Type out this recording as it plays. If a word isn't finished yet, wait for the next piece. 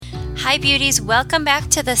Hi beauties, welcome back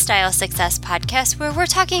to the Style Success Podcast, where we're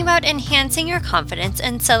talking about enhancing your confidence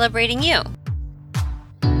and celebrating you.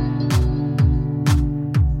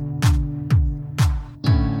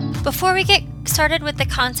 Before we get started with the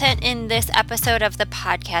content in this episode of the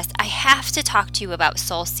podcast, I have to talk to you about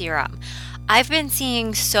Soul Serum. I've been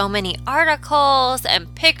seeing so many articles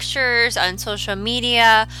and pictures on social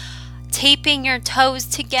media, taping your toes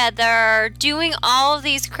together, doing all of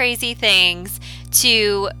these crazy things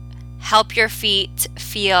to help your feet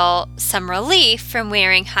feel some relief from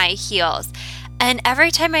wearing high heels. And every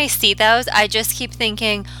time I see those, I just keep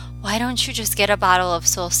thinking, why don't you just get a bottle of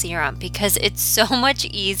Soul Serum? Because it's so much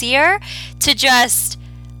easier to just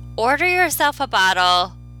order yourself a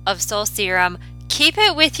bottle of Soul Serum, keep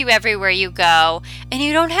it with you everywhere you go, and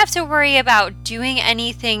you don't have to worry about doing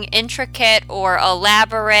anything intricate or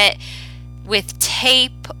elaborate with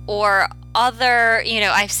tape or other,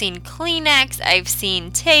 I've seen Kleenex, I've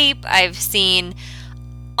seen tape, I've seen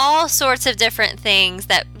all sorts of different things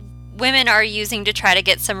that women are using to try to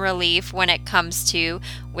get some relief when it comes to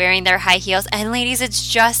wearing their high heels. And ladies, it's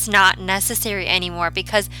just not necessary anymore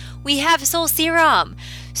because we have Soul Serum.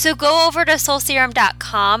 So go over to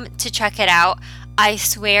soulserum.com to check it out. I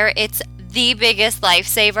swear it's the biggest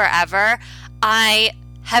lifesaver ever. I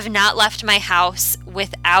have not left my house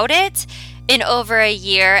without it in over a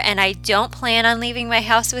year, and I don't plan on leaving my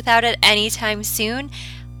house without it anytime soon.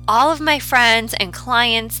 All of my friends and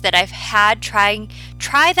clients that I've had try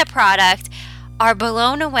the product are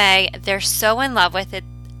blown away. They're so in love with it.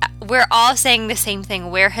 We're all saying the same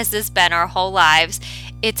thing. Where has this been our whole lives?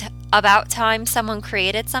 It's about time someone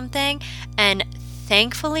created something, and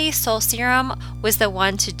thankfully, Soul Serum was the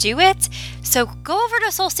one to do it. So go over to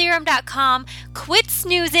soulserum.com, quit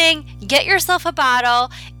snoozing, get yourself a bottle,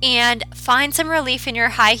 and find some relief in your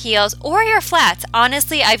high heels or your flats.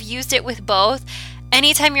 Honestly, I've used it with both.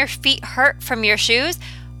 Anytime your feet hurt from your shoes,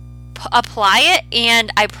 apply it,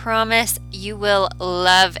 and I promise you will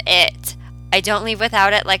love it. I don't leave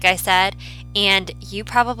without it, like I said, and you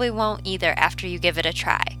probably won't either after you give it a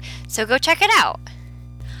try. So go check it out.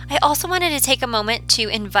 I also wanted to take a moment to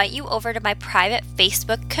invite you over to my private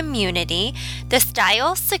Facebook community, the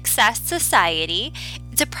Style Success Society.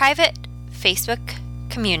 It's a private Facebook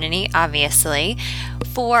community, obviously,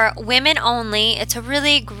 for women only. It's a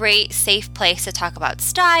really great, safe place to talk about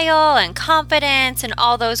style and confidence and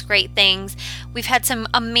all those great things. We've had some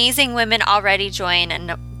amazing women already join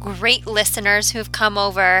and great listeners who've come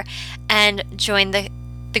over and joined the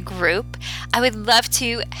group. I would love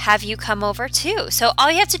to have you come over too. So all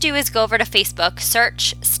you have to do is go over to Facebook,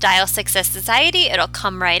 search Style Success Society. It'll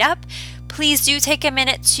come right up. Please do take a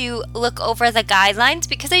minute to look over the guidelines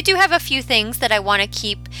because I do have a few things that I want to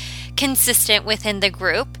keep consistent within the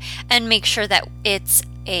group and make sure that it's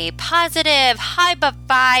a positive, high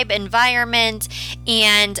vibe environment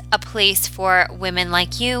and a place for women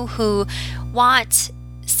like you who want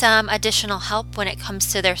some additional help when it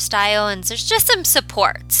comes to their style, and there's just some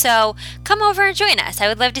support. So come over and join us. I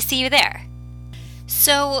would love to see you there.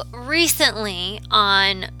 So recently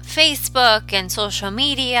on Facebook and social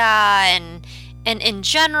media and in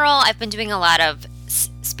general, I've been doing a lot of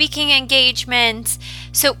speaking engagements.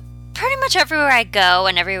 So pretty much everywhere I go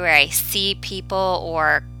and everywhere I see people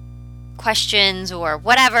or questions or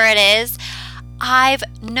whatever it is, I've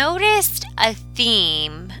noticed a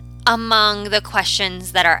theme among the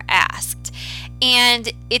questions that are asked.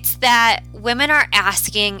 And it's that women are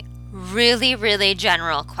asking really, really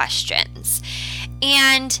general questions.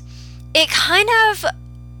 And it kind of,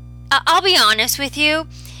 I'll be honest with you,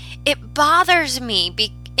 it bothers me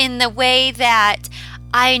in the way that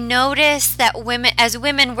I notice that as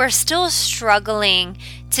women, we're still struggling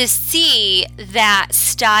to see that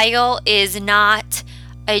style is not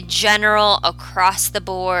a general across the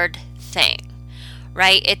board thing.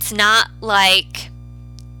 Right? It's not like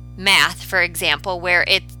math, for example, where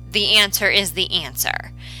the answer is the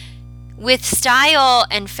answer. With style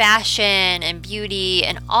and fashion and beauty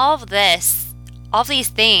and all these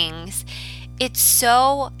things, it's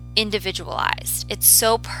so individualized. It's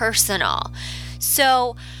so personal.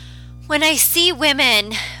 So when I see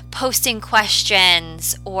women posting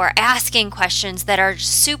questions or asking questions that are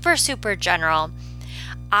super, super general,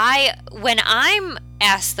 when I'm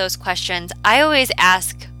asked those questions, I always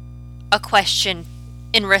ask a question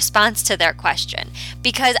in response to their question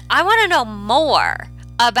because I want to know more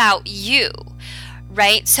about you,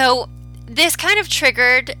 right? So this kind of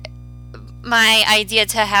triggered my idea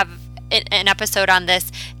to have an episode on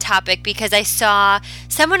this topic because I saw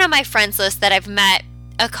someone on my friends list that I've met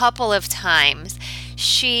a couple of times.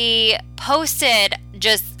 She posted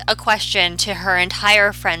just a question to her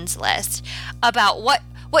entire friends list about what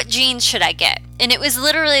what jeans should I get? And it was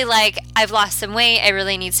literally like, I've lost some weight. I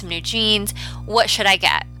really need some new jeans. What should I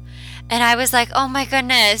get? And I was like, oh my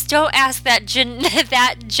goodness, don't ask that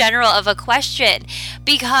that general of a question.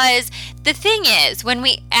 Because the thing is, when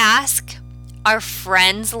we ask our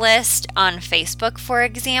friends list on Facebook, for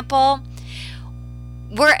example,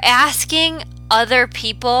 we're asking other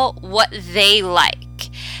people what they like.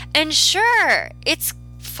 And sure, it's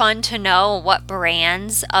fun to know what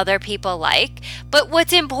brands other people like, but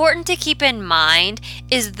what's important to keep in mind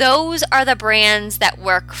is those are the brands that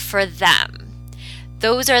work for them.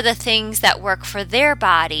 Those are the things that work for their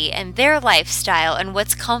body and their lifestyle and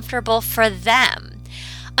what's comfortable for them.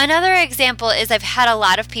 Another example is I've had a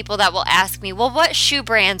lot of people that will ask me, well, what shoe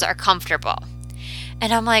brands are comfortable?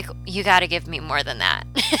 And I'm like, you got to give me more than that.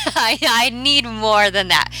 I need more than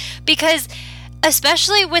that. Because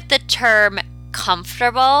especially with the term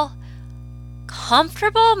comfortable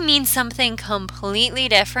means something completely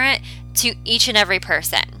different to each and every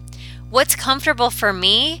person. What's comfortable for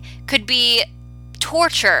me could be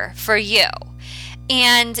torture for you.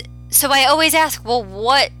 And so I always ask, well,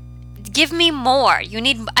 give me more.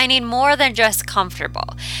 I need more than just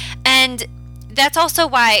comfortable. And that's also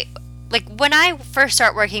why, like, when I first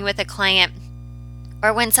start working with a client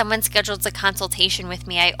or when someone schedules a consultation with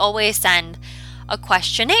me, I always send a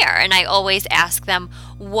questionnaire and I always ask them,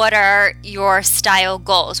 what are your style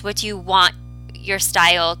goals? What do you want your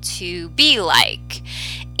style to be like?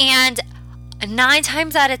 And 9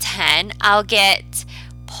 times out of 10, I'll get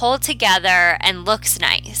pulled together and looks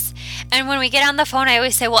nice. And when we get on the phone, I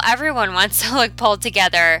always say, well, everyone wants to look pulled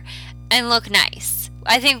together and look nice.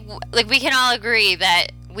 I think like we can all agree that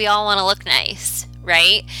we all want to look nice,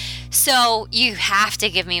 right? So you have to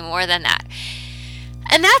give me more than that.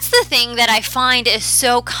 And that's the thing that I find is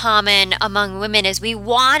so common among women is we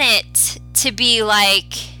want it to be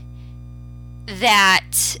like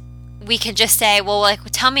that we can just say, well, like,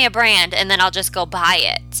 tell me a brand and then I'll just go buy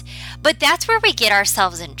it. But that's where we get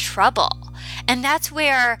ourselves in trouble. And that's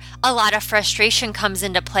where a lot of frustration comes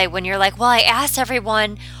into play when you're like, well, I asked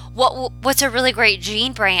everyone what's a really great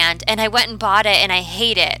jean brand and I went and bought it and I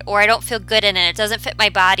hate it, or I don't feel good in it. It doesn't fit my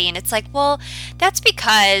body. And it's like, well, that's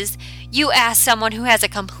because you asked someone who has a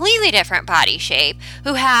completely different body shape,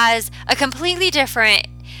 who has a completely different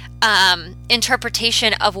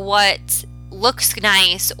interpretation of what looks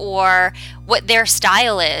nice or what their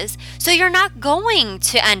style is. So you're not going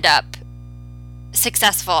to end up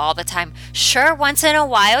successful all the time. Sure, once in a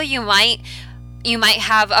while you might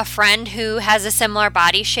have a friend who has a similar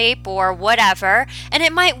body shape or whatever, and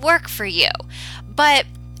it might work for you. But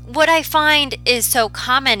what I find is so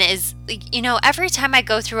common is, every time I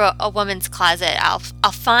go through a woman's closet, I'll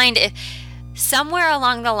find if somewhere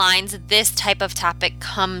along the lines this type of topic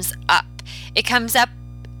comes up. It comes up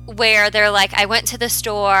where they're like, I went to the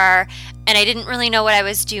store and I didn't really know what I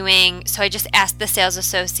was doing, so I just asked the sales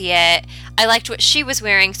associate. I liked what she was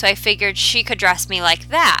wearing, so I figured she could dress me like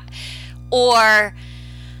that. Or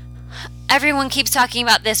everyone keeps talking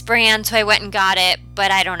about this brand, so I went and got it,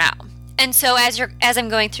 but I don't know. And so as I'm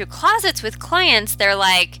going through closets with clients, they're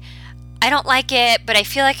like, I don't like it, but I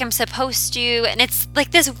feel like I'm supposed to. And it's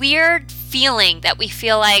like this weird feeling that we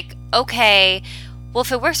feel like, okay, well,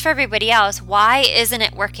 if it works for everybody else, why isn't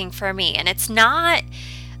it working for me? And it's not,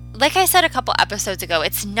 like I said a couple episodes ago,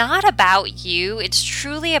 it's not about you. It's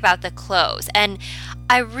truly about the clothes. And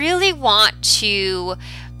I really want to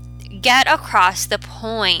get across the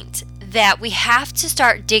point that we have to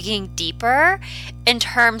start digging deeper in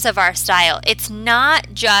terms of our style. It's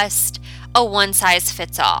not just a one size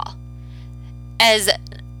fits all. As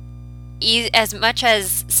much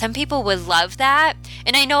as some people would love that,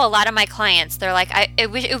 and I know a lot of my clients, they're like, it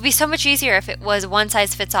would be so much easier if it was one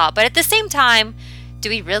size fits all. But at the same time, do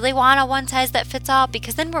we really want a one size that fits all?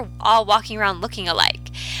 Because then we're all walking around looking alike.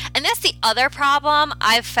 And that's the other problem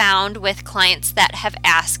I've found with clients that have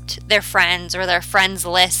asked their friends or their friends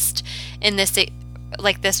list in this,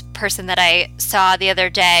 like this person that I saw the other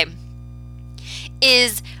day,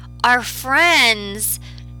 is our friends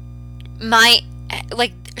might,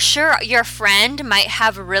 like, sure, your friend might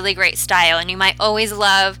have a really great style and you might always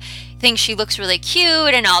think she looks really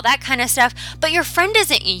cute and all that kind of stuff, but your friend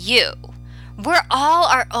isn't you. We're all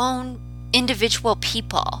our own individual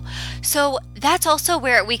people. So that's also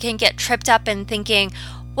where we can get tripped up in thinking,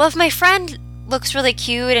 well, if my friend looks really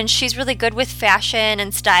cute and she's really good with fashion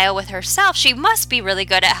and style with herself, she must be really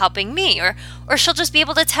good at helping me, or she'll just be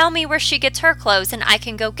able to tell me where she gets her clothes and I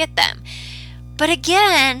can go get them. But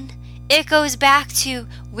again, it goes back to,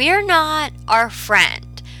 we're not our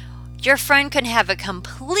friend. Your friend could have a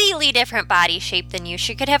completely different body shape than you.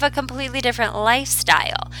 She could have a completely different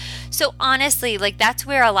lifestyle. So honestly, like, that's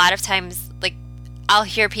where a lot of times, like, I'll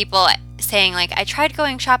hear people saying, like, I tried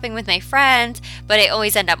going shopping with my friends, but I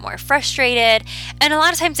always end up more frustrated. And a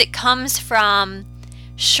lot of times it comes from,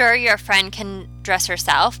 sure, your friend can dress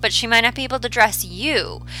herself, but she might not be able to dress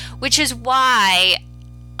you, which is why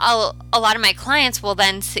a lot of my clients will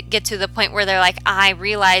then get to the point where they're like, I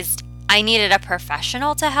realized I needed a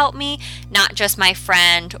professional to help me, not just my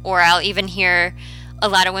friend. Or I'll even hear a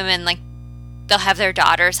lot of women, like, they'll have their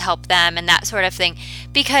daughters help them and that sort of thing.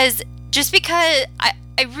 Because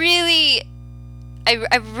I'm really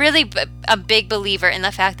a big believer in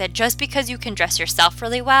the fact that just because you can dress yourself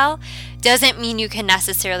really well doesn't mean you can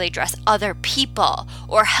necessarily dress other people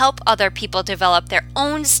or help other people develop their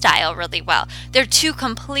own style really well. They're two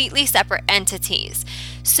completely separate entities.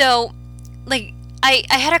 So, like, I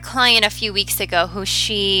had a client a few weeks ago who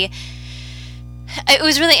it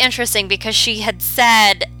was really interesting because she had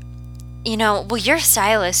said, you know, well, your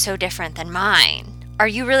style is so different than mine. Are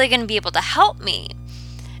you really going to be able to help me?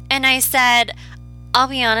 And I said, I'll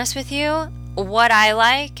be honest with you, what I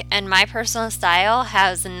like and my personal style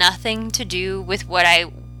has nothing to do with what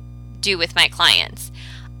I do with my clients.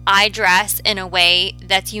 I dress in a way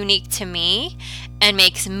that's unique to me and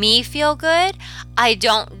makes me feel good.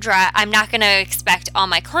 I'm not going to expect all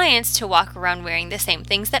my clients to walk around wearing the same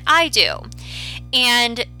things that I do.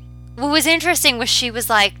 And what was interesting was she was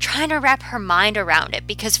like trying to wrap her mind around it,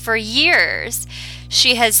 because for years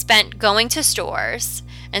she has spent going to stores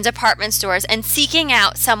and department stores and seeking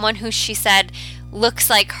out someone who she said looks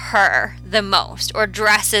like her the most or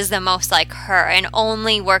dresses the most like her, and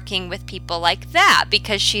only working with people like that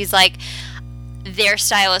because she's like, their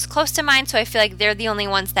style is close to mine, so I feel like they're the only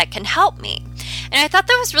ones that can help me. And I thought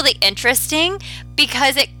that was really interesting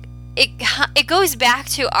because it goes back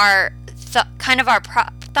to our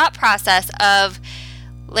thought process of,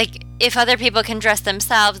 like, if other people can dress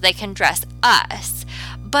themselves, they can dress us.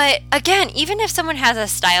 But again, even if someone has a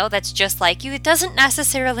style that's just like you, it doesn't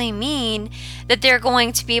necessarily mean that they're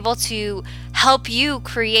going to be able to help you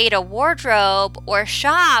create a wardrobe or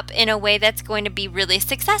shop in a way that's going to be really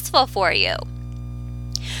successful for you.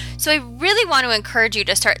 So I really want to encourage you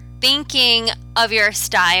to start thinking of your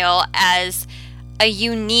style as a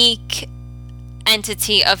unique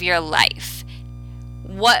entity of your life.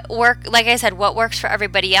 Like I said, what works for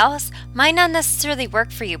everybody else might not necessarily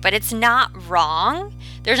work for you, but it's not wrong.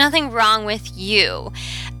 There's nothing wrong with you.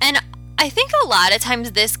 And I think a lot of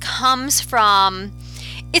times this comes from,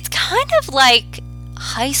 it's kind of like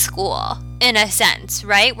high school in a sense,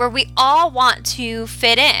 right? Where we all want to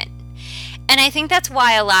fit in. And I think that's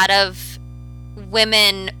why a lot of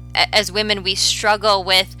women, as women, we struggle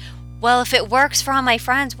with, well, if it works for all my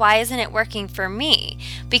friends, why isn't it working for me?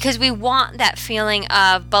 Because we want that feeling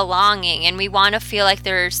of belonging, and we want to feel like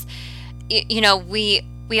there's,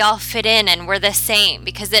 we all fit in and we're the same.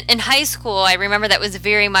 Because in high school, I remember that was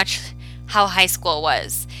very much how high school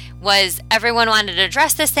was everyone wanted to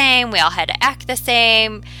dress the same. We all had to act the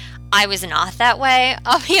same. I was not that way,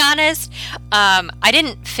 I'll be honest. I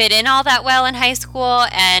didn't fit in all that well in high school,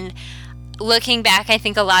 and looking back, I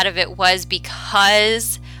think a lot of it was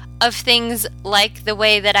because of things like the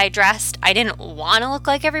way that I dressed. I didn't want to look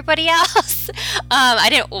like everybody else. I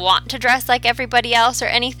didn't want to dress like everybody else or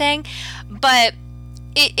anything, but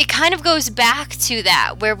it kind of goes back to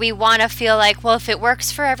that, where we want to feel like, well, if it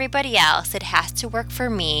works for everybody else, it has to work for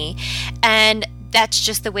me. And that's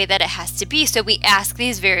just the way that it has to be. So we ask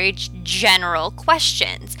these very general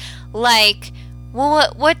questions like,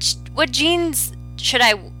 well, what jeans should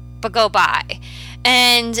I go buy?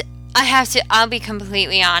 And I'll be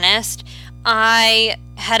completely honest. I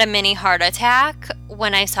had a mini heart attack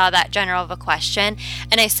when I saw that general of a question,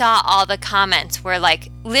 and I saw all the comments were like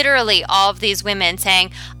literally all of these women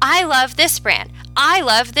saying, I love this brand. I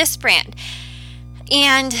love this brand.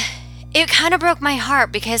 And it kind of broke my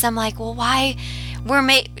heart, because I'm like, well, why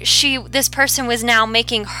this person was now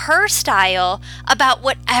making her style about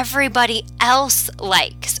what everybody else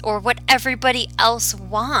likes or what everybody else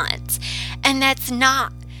wants. And that's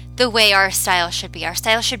not the way our style should be. Our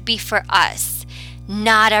style should be for us,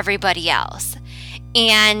 not everybody else.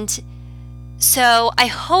 And so I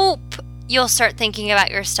hope you'll start thinking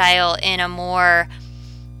about your style in a more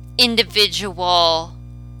individual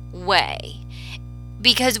way,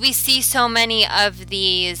 because we see so many of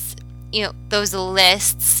these, those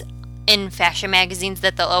lists in fashion magazines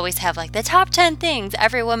that they'll always have, like, the top 10 things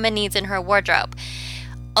every woman needs in her wardrobe.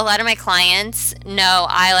 A lot of my clients know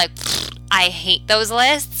I hate those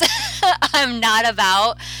lists. I'm not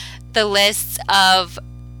about the lists of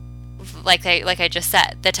like I just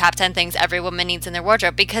said, the top 10 things every woman needs in their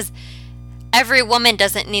wardrobe, because every woman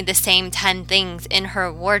doesn't need the same 10 things in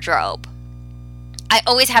her wardrobe. I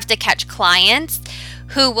always have to catch clients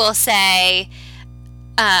who will say,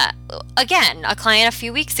 again, a client a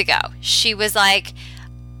few weeks ago, she was like,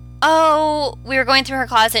 oh, we were going through her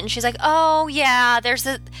closet and she's like, oh yeah,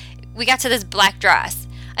 we got to this black dress.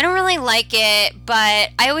 I don't really like it, but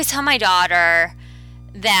I always tell my daughter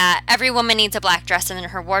that every woman needs a black dress in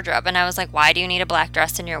her wardrobe. And I was like, why do you need a black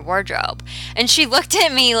dress in your wardrobe? And she looked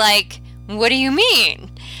at me like, what do you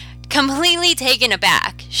mean? Completely taken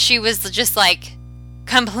aback. She was just like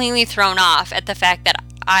completely thrown off at the fact that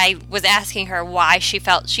I was asking her why she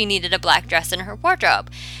felt she needed a black dress in her wardrobe.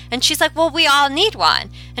 And she's like, well, we all need one.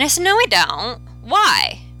 And I said, no, we don't.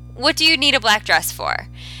 Why? What do you need a black dress for?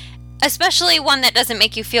 Especially one that doesn't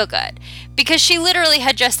make you feel good. Because she literally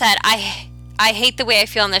had just said, I hate the way I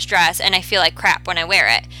feel in this dress and I feel like crap when I wear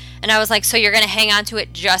it. And I was like, so you're going to hang on to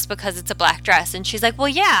it just because it's a black dress? And she's like, well,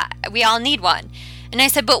 yeah, we all need one. And I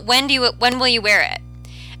said, but when will you wear it?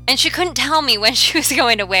 And she couldn't tell me when she was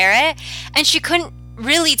going to wear it. And she couldn't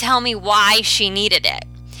really tell me why she needed it.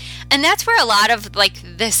 And that's where a lot of like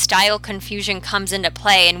this style confusion comes into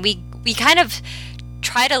play. And we kind of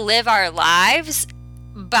try to live our lives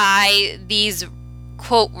by these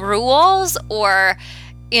quote rules or,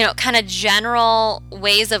 you know, kind of general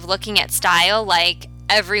ways of looking at style, like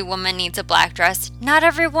every woman needs a black dress. Not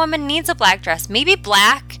every woman needs a black dress. Maybe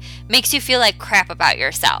black makes you feel like crap about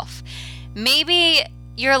yourself. Maybe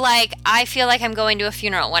you're like, I feel like I'm going to a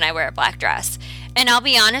funeral when I wear a black dress. And I'll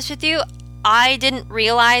be honest with you, I didn't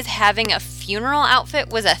realize having a funeral outfit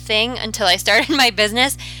was a thing until I started my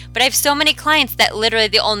business. But I have so many clients that literally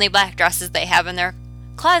the only black dresses they have in their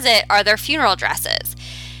closet are their funeral dresses.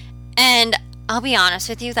 And I'll be honest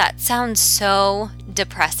with you, that sounds so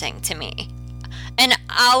depressing to me. And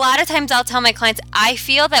a lot of times I'll tell my clients, I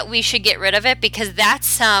feel that we should get rid of it because that's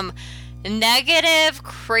some negative,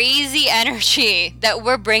 crazy energy that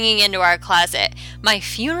we're bringing into our closet. My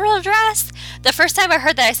funeral dress? The first time I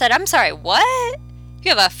heard that, I said, I'm sorry, what?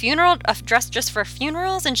 You have a dress just for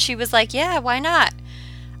funerals? And she was like, yeah, why not?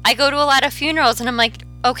 I go to a lot of funerals and I'm like,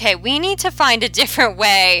 okay, we need to find a different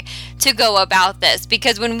way to go about this,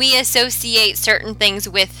 because when we associate certain things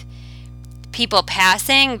with people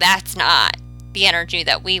passing, that's not the energy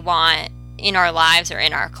that we want in our lives or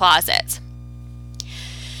in our closets.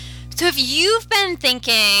 So if you've been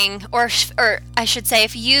thinking, or I should say,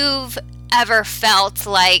 if you've ever felt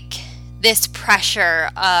like this pressure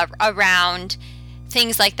around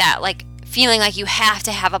things like that, like feeling like you have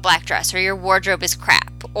to have a black dress or your wardrobe is crap,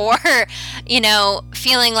 or, you know,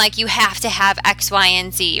 feeling like you have to have X, Y,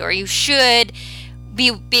 and Z, or you should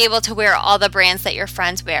be able to wear all the brands that your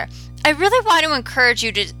friends wear, I really want to encourage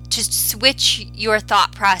you to switch your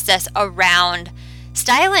thought process around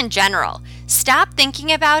style in general. Stop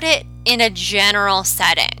thinking about it in a general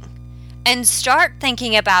setting and start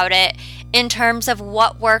thinking about it in terms of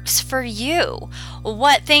what works for you.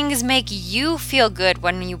 What things make you feel good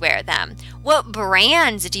when you wear them? What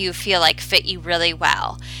brands do you feel like fit you really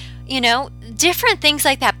well? You know, different things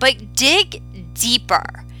like that, but dig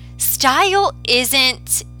deeper. Style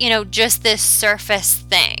isn't, you know, just this surface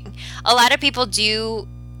thing. A lot of people do,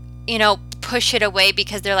 you know, push it away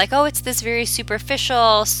because they're like, oh, it's this very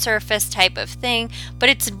superficial surface type of thing, but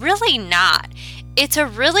it's really not.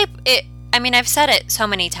 I've said it so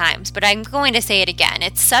many times, but I'm going to say it again.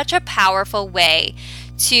 It's such a powerful way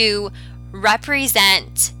to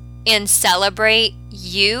represent and celebrate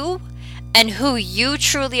you and who you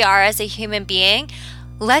truly are as a human being.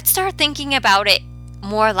 Let's start thinking about it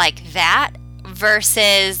more like that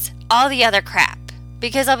versus all the other crap.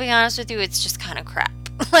 Because I'll be honest with you, it's just kind of crap.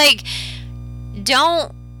 Like,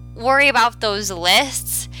 don't worry about those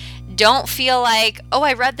lists. Don't feel like, oh,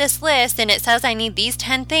 I read this list and it says I need these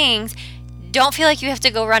 10 things. Don't feel like you have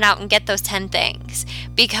to go run out and get those 10 things,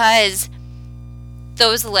 because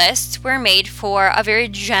those lists were made for a very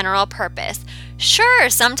general purpose. Sure,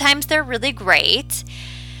 sometimes they're really great,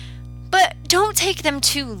 but don't take them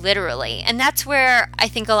too literally. And that's where I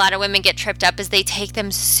think a lot of women get tripped up, is they take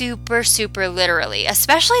them super, super literally,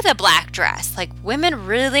 especially the black dress. Like, women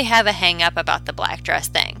really have a hang up about the black dress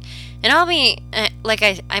thing. And I'll be, I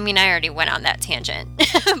already went on that tangent,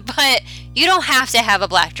 but you don't have to have a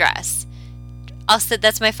black dress.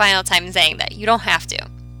 That's my final time saying that. You don't have to.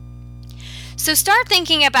 So start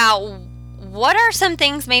thinking about what are some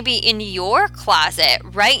things maybe in your closet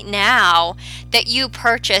right now that you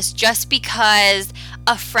purchased just because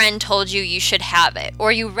a friend told you you should have it,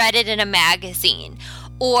 or you read it in a magazine,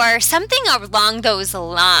 or something along those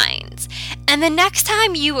lines. And the next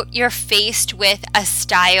time you're faced with a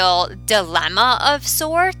style dilemma of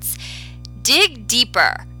sorts, dig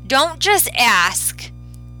deeper. Don't just ask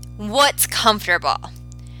what's comfortable.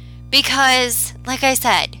 Because, like I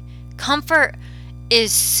said, comfort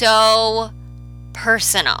is so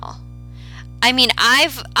personal. I mean,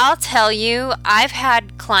 I'll tell you, I've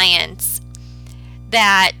had clients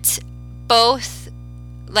that both,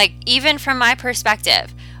 like, even from my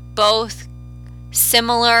perspective, both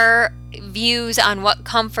similar views on what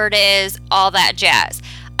comfort is, all that jazz.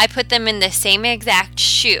 I put them in the same exact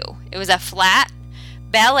shoe. It was a flat,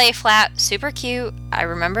 ballet flat, super cute. I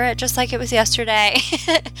remember it just like it was yesterday.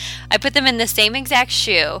 I put them in the same exact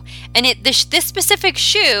shoe, and this specific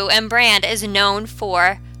shoe and brand is known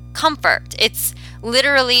for comfort. It's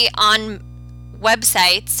literally on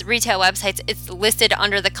websites, retail websites, it's listed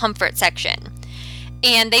under the comfort section.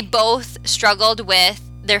 And they both struggled with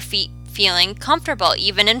their feet feeling comfortable,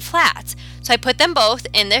 even in flats. So I put them both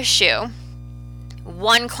in this shoe.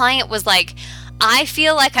 One client was like, I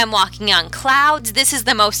feel like I'm walking on clouds. This is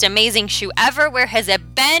the most amazing shoe ever. Where has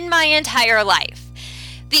it been my entire life?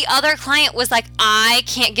 The other client was like, I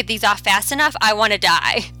can't get these off fast enough. I want to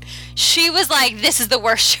die. She was like, this is the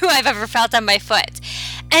worst shoe I've ever felt on my foot.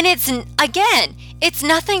 And it's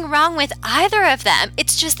nothing wrong with either of them.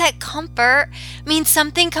 It's just that comfort means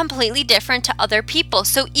something completely different to other people.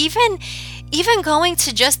 So even going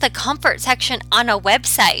to just the comfort section on a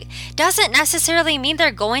website doesn't necessarily mean they're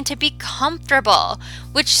going to be comfortable,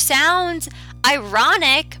 which sounds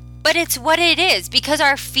ironic, but it's what it is, because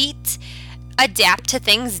our feet adapt to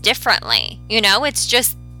things differently. It's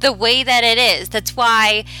just the way that it is. That's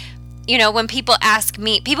why, when people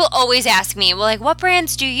always ask me, well, like, what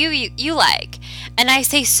brands do you like? And I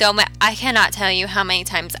say so much. I cannot tell you how many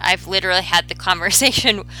times I've literally had the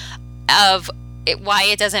conversation of why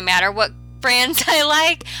it doesn't matter what brands I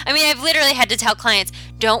like. I mean, I've literally had to tell clients,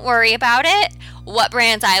 don't worry about it. What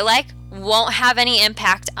brands I like won't have any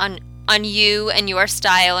impact on you and your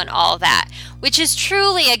style and all that, which is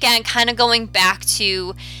truly, again, kind of going back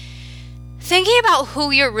to thinking about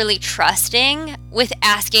who you're really trusting with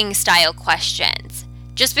asking style questions.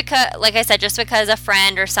 Just because, like I said, just because a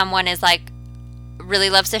friend or someone is like, really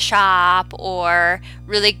loves to shop or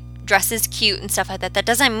really dresses cute and stuff like that, that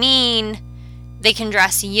doesn't mean they can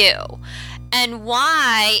dress you. And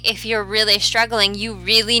why, if you're really struggling, you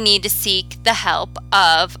really need to seek the help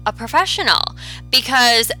of a professional.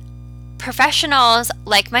 Because professionals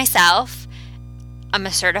like myself, I'm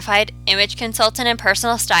a certified image consultant and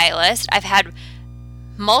personal stylist. I've had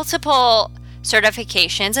multiple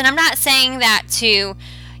certifications, and I'm not saying that to,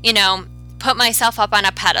 put myself up on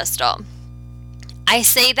a pedestal. I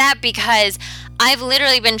say that because I've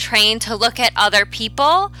literally been trained to look at other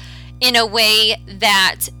people in a way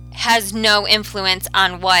that has no influence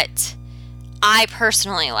on what I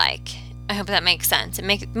personally like. I hope that makes sense.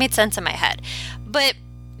 It made sense in my head. But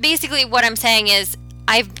basically what I'm saying is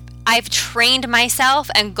I've trained myself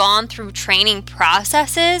and gone through training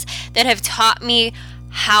processes that have taught me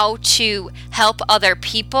how to help other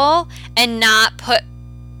people and not put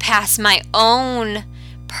past my own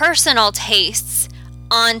personal tastes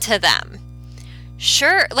onto them.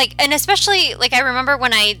 Sure, and especially, I remember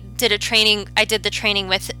when I did the training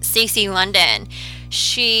with Stacey London.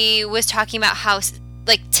 She was talking about how,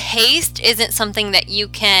 taste isn't something that you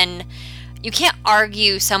can't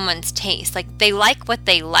argue someone's taste. They like what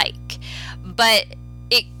they like. But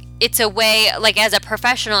it's a way, as a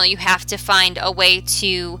professional, you have to find a way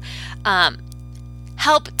to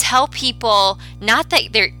help tell people not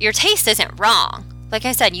that your taste isn't wrong. Like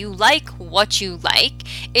I said, you like what you like.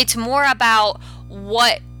 It's more about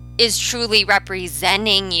what is truly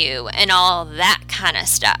representing you and all that kind of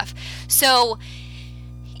stuff. So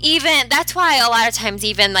that's why a lot of times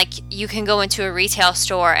even you can go into a retail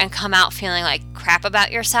store and come out feeling like crap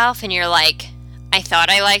about yourself, and you're like, I thought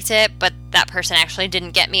I liked it, but that person actually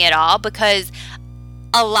didn't get me at all. Because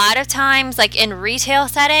a lot of times, in retail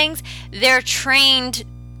settings, they're trained,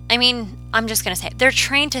 I'm just going to say it, they're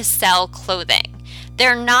trained to sell clothing.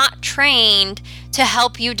 They're not trained to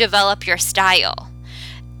help you develop your style.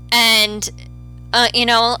 And,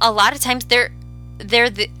 a lot of times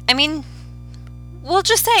we'll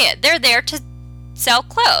just say it. They're there to sell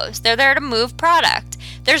clothes. They're there to move product.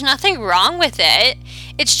 There's nothing wrong with it.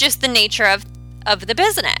 It's just the nature of the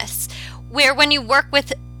business. Where when you work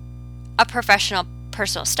with a professional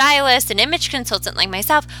personal stylist, an image consultant like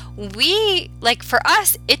myself, for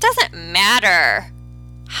us, it doesn't matter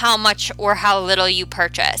how much or how little you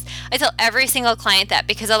purchase. I tell every single client that,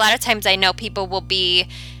 because a lot of times I know people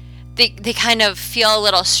they kind of feel a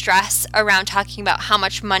little stress around talking about how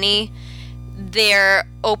much money they're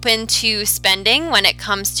open to spending when it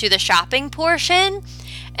comes to the shopping portion.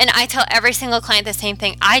 And I tell every single client the same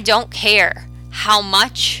thing. I don't care how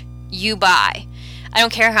much you buy. I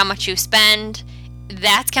don't care how much you spend.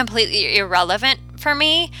 That's completely irrelevant for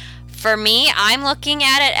me. For me, I'm looking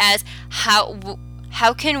at it as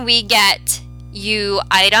how can we get you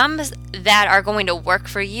items that are going to work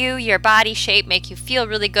for you, your body shape, make you feel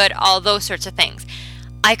really good, all those sorts of things.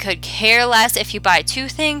 I could care less if you buy 2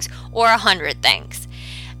 things or 100 things.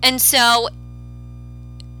 And so,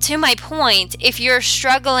 to my point, if you're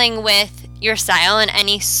struggling with your style in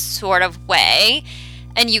any sort of way,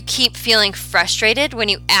 and you keep feeling frustrated when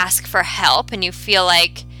you ask for help and you feel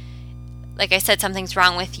like I said, something's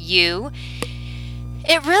wrong with you,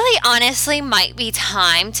 it really honestly might be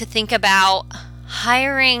time to think about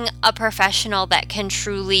hiring a professional that can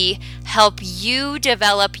truly help you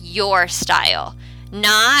develop your style,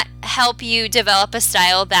 not help you develop a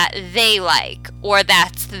style that they like or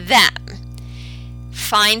that's them.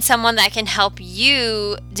 Find someone that can help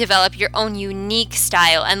you develop your own unique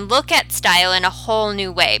style and look at style in a whole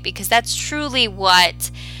new way, because that's truly what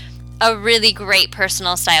a really great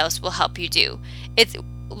personal stylist will help you do. It's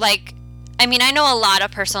like, I know a lot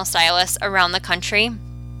of personal stylists around the country,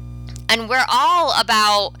 and we're all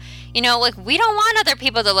about, we don't want other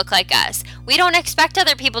people to look like us. We don't expect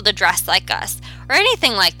other people to dress like us or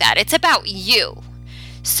anything like that. It's about you.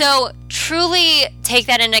 So truly take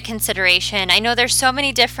that into consideration. I know there's so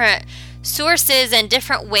many different sources and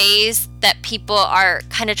different ways that people are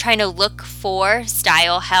kind of trying to look for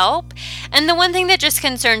style help. And the one thing that just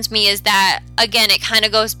concerns me is that, again, it kind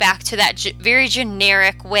of goes back to that very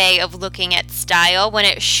generic way of looking at style when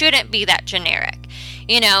it shouldn't be that generic.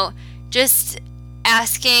 Just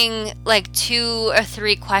asking like 2 or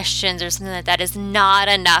 3 questions or something like that is not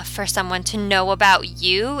enough for someone to know about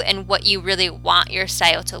you and what you really want your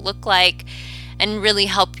style to look like and really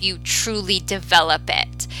help you truly develop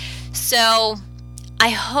it. So I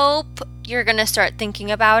hope you're going to start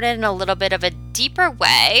thinking about it in a little bit of a deeper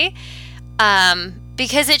way,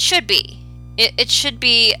 because it should be. It should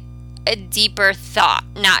be a deeper thought,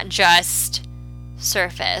 not just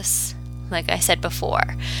surface, like I said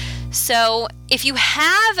before. So if you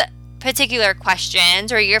have particular questions,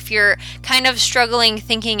 or if you're kind of struggling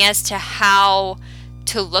thinking as to how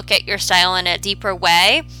to look at your style in a deeper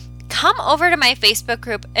way, come over to my Facebook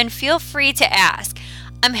group and feel free to ask.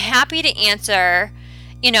 I'm happy to answer,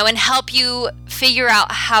 and help you figure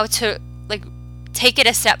out how to take it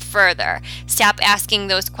a step further. Stop asking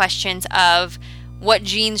those questions of what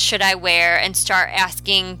jeans should I wear and start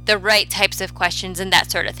asking the right types of questions and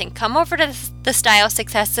that sort of thing. Come over to the Style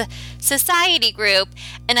Success Society group,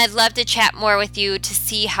 and I'd love to chat more with you to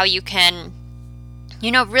see how you can,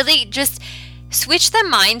 really just switch the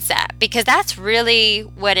mindset, because that's really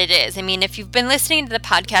what it is. If you've been listening to the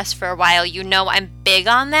podcast for a while, I'm big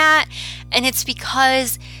on that. And it's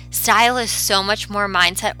because style is so much more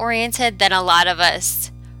mindset oriented than a lot of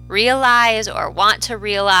us realize or want to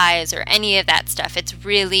realize or any of that stuff. It's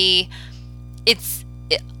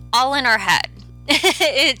all in our head.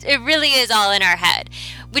 It really is all in our head,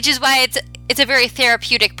 which is why it's a very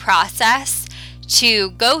therapeutic process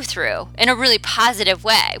to go through in a really positive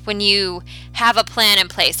way when you have a plan in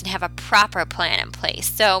place and have a proper plan in place.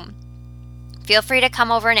 So feel free to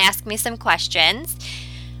come over and ask me some questions.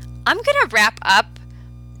 I'm going to wrap up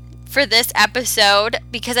for this episode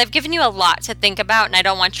because I've given you a lot to think about and I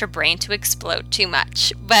don't want your brain to explode too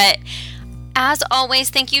much. But as always,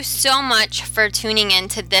 thank you so much for tuning in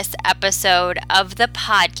to this episode of the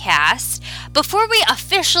podcast. Before we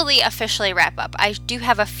officially wrap up, I do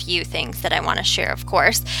have a few things that I want to share, of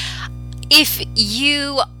course. If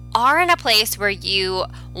you are in a place where you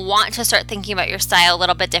want to start thinking about your style a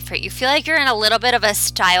little bit different, you feel like you're in a little bit of a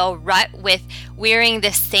style rut with wearing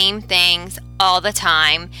the same things all the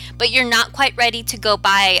time, but you're not quite ready to go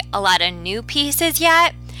buy a lot of new pieces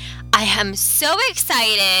yet, I am so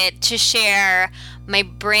excited to share my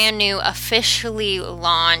brand new officially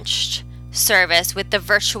launched service with the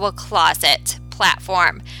Virtual Closet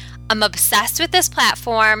platform. I'm obsessed with this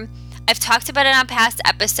platform. I've talked about it on past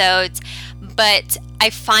episodes, but I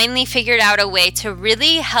finally figured out a way to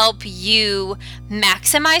really help you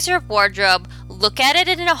maximize your wardrobe, look at it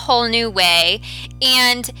in a whole new way,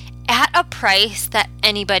 and at a price that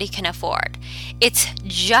anybody can afford. It's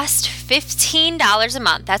just $15 a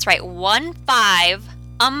month. That's right, 15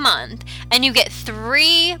 a month. And you get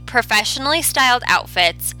 3 professionally styled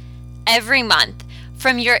outfits every month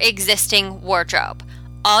from your existing wardrobe.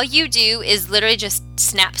 All you do is literally just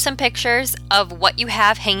snap some pictures of what you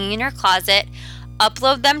have hanging in your closet,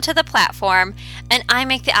 upload them to the platform, and I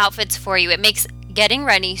make the outfits for you. It makes getting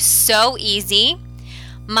ready so easy.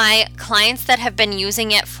 My clients that have been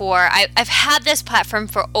using it I've had this platform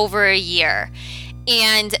for over a year,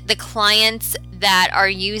 and the clients that are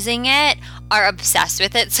using it are obsessed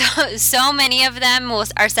with it. So many of them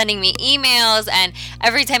are sending me emails, and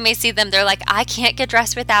every time I see them, they're like, I can't get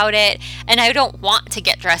dressed without it, and I don't want to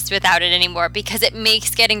get dressed without it anymore because it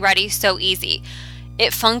makes getting ready so easy.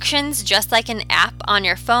 It functions just like an app on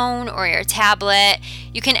your phone or your tablet.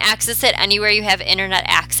 You can access it anywhere you have internet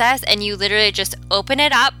access, and you literally just open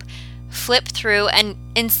it up, flip through, and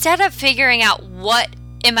instead of figuring out what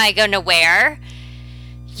am I going to wear,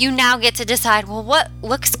 you now get to decide, well, what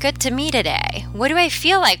looks good to me today? What do I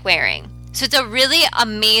feel like wearing? So it's a really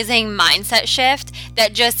amazing mindset shift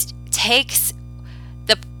that just takes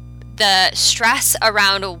the stress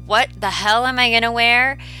around what the hell am I going to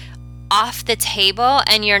wear off the table,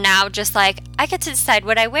 and you're now just like, I get to decide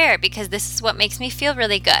what I wear because this is what makes me feel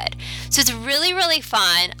really good. So it's really, really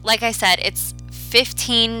fun. Like I said, it's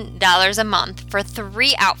 $15 a month for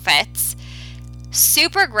 3 outfits.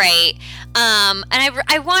 Super great. And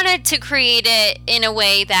I wanted to create it in a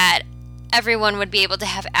way that everyone would be able to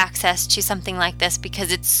have access to something like this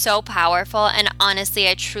because it's so powerful. And honestly,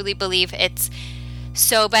 I truly believe it's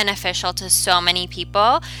so beneficial to so many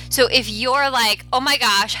people. So if you're like, oh my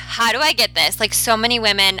gosh, how do I get this? Like so many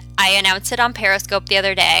women, I announced it on Periscope the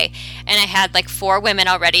other day, and I had like 4 women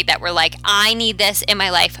already that were like, I need this in my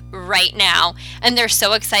life right now. And they're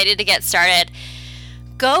so excited to get started.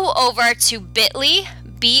 Go over to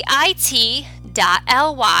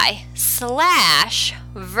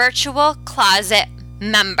bit.ly/virtual closet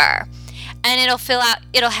member. And it'll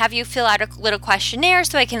have you fill out a little questionnaire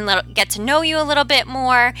so I can get to know you a little bit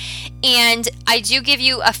more. And I do give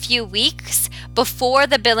you a few weeks before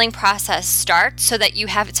the billing process starts so that you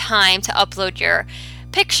have time to upload your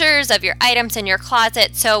pictures of your items in your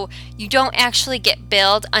closet, so you don't actually get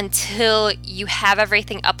billed until you have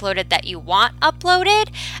everything uploaded that you want uploaded,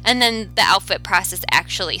 and then the outfit process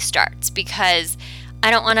actually starts, because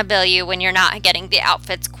I don't want to bill you when you're not getting the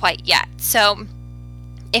outfits quite yet. So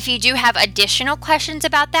if you do have additional questions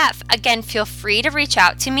about that, again, feel free to reach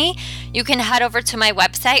out to me. You can head over to my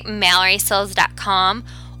website, MallorySills.com,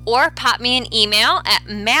 or pop me an email at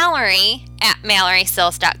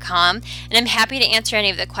Mallory@MallorySills.com, and I'm happy to answer any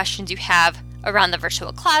of the questions you have around the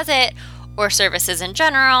virtual closet or services in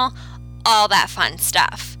general, all that fun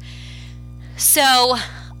stuff. So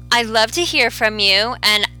I love to hear from you,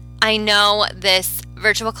 and I know this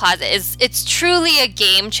virtual closet it's truly a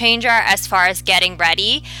game changer as far as getting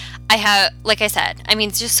ready. Like I said,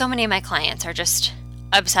 just so many of my clients are just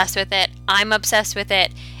obsessed with it. I'm obsessed with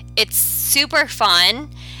it. It's super fun,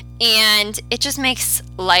 and it just makes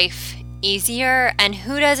life easier, and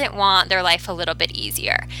who doesn't want their life a little bit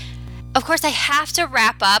easier? Of course, I have to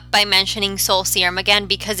wrap up by mentioning Soul Serum again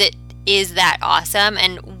because it is that awesome,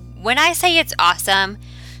 and when I say it's awesome,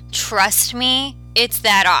 trust me, it's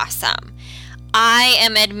that awesome. I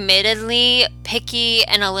am admittedly picky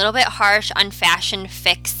and a little bit harsh on fashion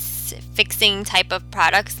fixing type of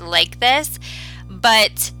products like this,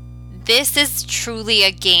 but this is truly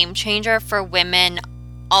a game changer for women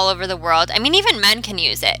all over the world. Even men can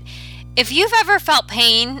use it. If you've ever felt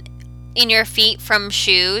pain in your feet from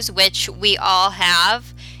shoes, which we all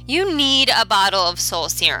have, you need a bottle of Soul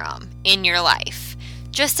Serum in your life.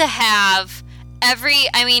 Just to have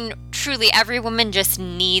truly every woman just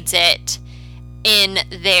needs it in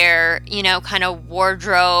their, kind of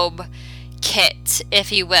wardrobe kit,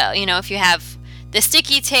 if you will. If you have the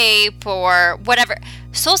sticky tape or whatever,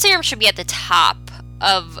 Soul Serum should be at the top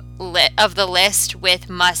of the list with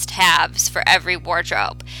must-haves for every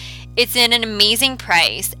wardrobe. It's in an amazing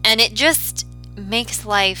price, and it just makes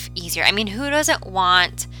life easier. Who doesn't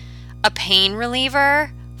want a pain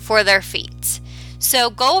reliever for their feet? So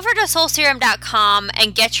go over to soulserum.com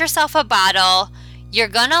and get yourself a bottle. You're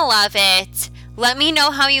gonna love it. Let me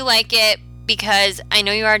know how you like it, because I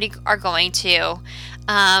know you already are going to.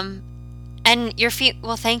 And your feet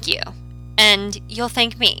will thank you, and you'll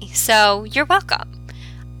thank me. So you're welcome.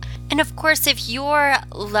 And of course, if you're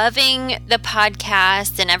loving the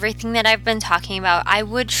podcast and everything that I've been talking about, I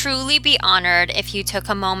would truly be honored if you took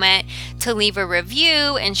a moment to leave a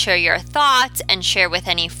review and share your thoughts and share with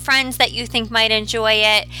any friends that you think might enjoy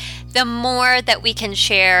it. The more that we can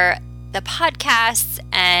share the podcasts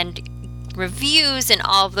and reviews and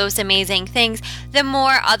all of those amazing things, the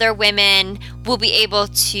more other women will be able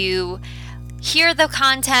to hear the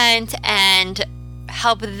content and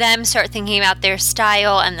help them start thinking about their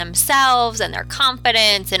style and themselves and their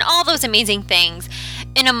confidence and all those amazing things.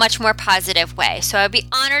 in a much more positive way. So I'd be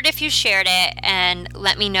honored if you shared it and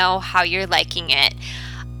let me know how you're liking it.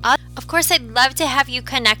 Of course, I'd love to have you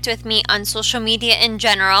connect with me on social media in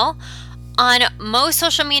general. On most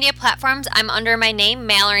social media platforms, I'm under my name,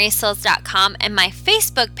 MallorySills.com, and my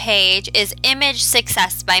Facebook page is Image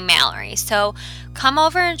Success by Mallory. So come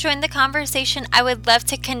over and join the conversation. I would love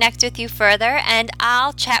to connect with you further, and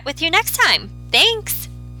I'll chat with you next time. Thanks.